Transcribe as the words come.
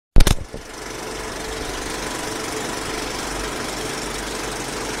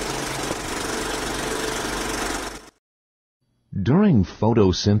During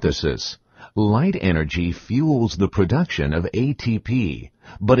photosynthesis, light energy fuels the production of ATP,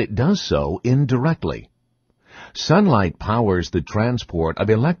 but it does so indirectly. Sunlight powers the transport of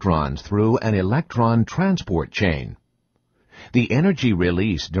electrons through an electron transport chain. The energy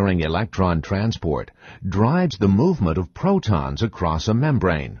released during electron transport drives the movement of protons across a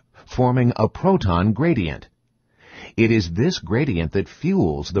membrane, forming a proton gradient. It is this gradient that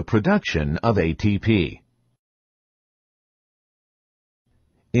fuels the production of ATP.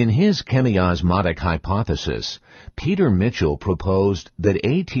 In his chemiosmotic hypothesis, Peter Mitchell proposed that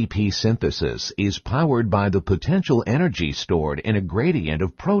ATP synthesis is powered by the potential energy stored in a gradient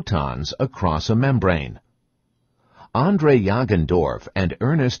of protons across a membrane. André Jagendorf and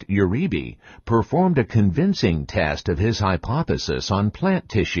Ernest Uribe performed a convincing test of his hypothesis on plant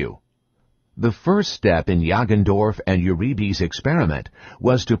tissue. The first step in Jagendorf and Uribe's experiment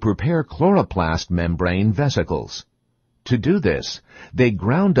was to prepare chloroplast membrane vesicles. To do this, they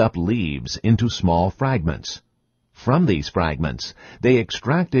ground up leaves into small fragments. From these fragments, they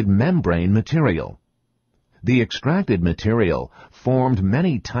extracted membrane material. The extracted material formed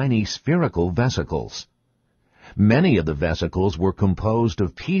many tiny spherical vesicles. Many of the vesicles were composed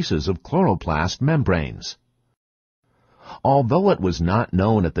of pieces of chloroplast membranes. Although it was not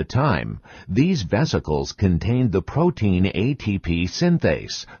known at the time, these vesicles contained the protein ATP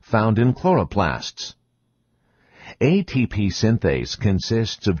synthase found in chloroplasts. ATP synthase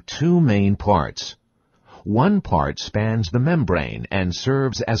consists of two main parts. One part spans the membrane and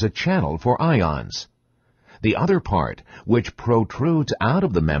serves as a channel for ions. The other part, which protrudes out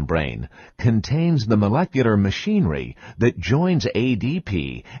of the membrane, contains the molecular machinery that joins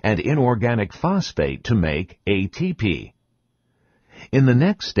ADP and inorganic phosphate to make ATP. In the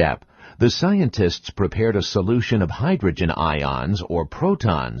next step, the scientists prepared a solution of hydrogen ions or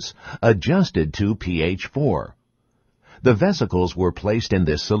protons adjusted to pH 4. The vesicles were placed in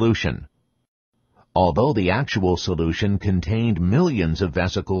this solution. Although the actual solution contained millions of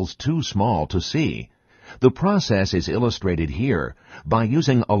vesicles too small to see, the process is illustrated here by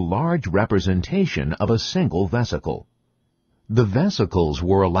using a large representation of a single vesicle. The vesicles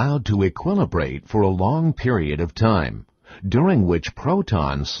were allowed to equilibrate for a long period of time, during which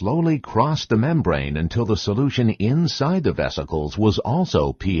protons slowly crossed the membrane until the solution inside the vesicles was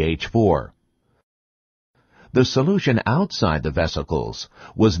also pH 4. The solution outside the vesicles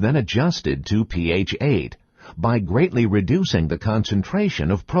was then adjusted to pH 8 by greatly reducing the concentration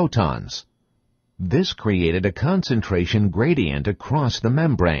of protons. This created a concentration gradient across the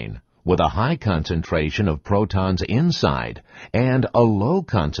membrane, with a high concentration of protons inside and a low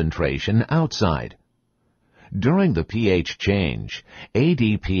concentration outside. During the pH change,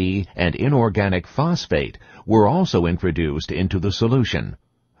 ADP and inorganic phosphate were also introduced into the solution.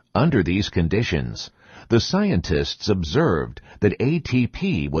 Under these conditions, the scientists observed that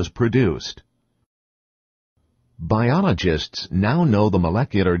ATP was produced. Biologists now know the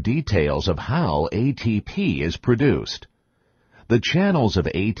molecular details of how ATP is produced. The channels of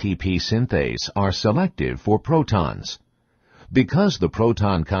ATP synthase are selective for protons. Because the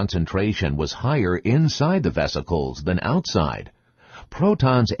proton concentration was higher inside the vesicles than outside,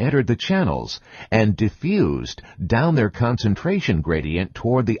 protons entered the channels and diffused down their concentration gradient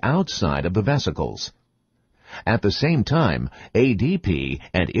toward the outside of the vesicles. At the same time, ADP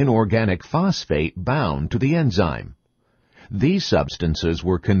and inorganic phosphate bound to the enzyme. These substances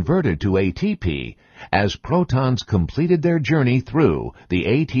were converted to ATP as protons completed their journey through the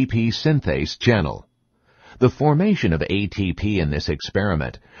ATP synthase channel. The formation of ATP in this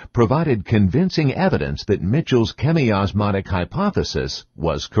experiment provided convincing evidence that Mitchell's chemiosmotic hypothesis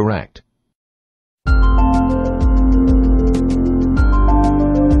was correct.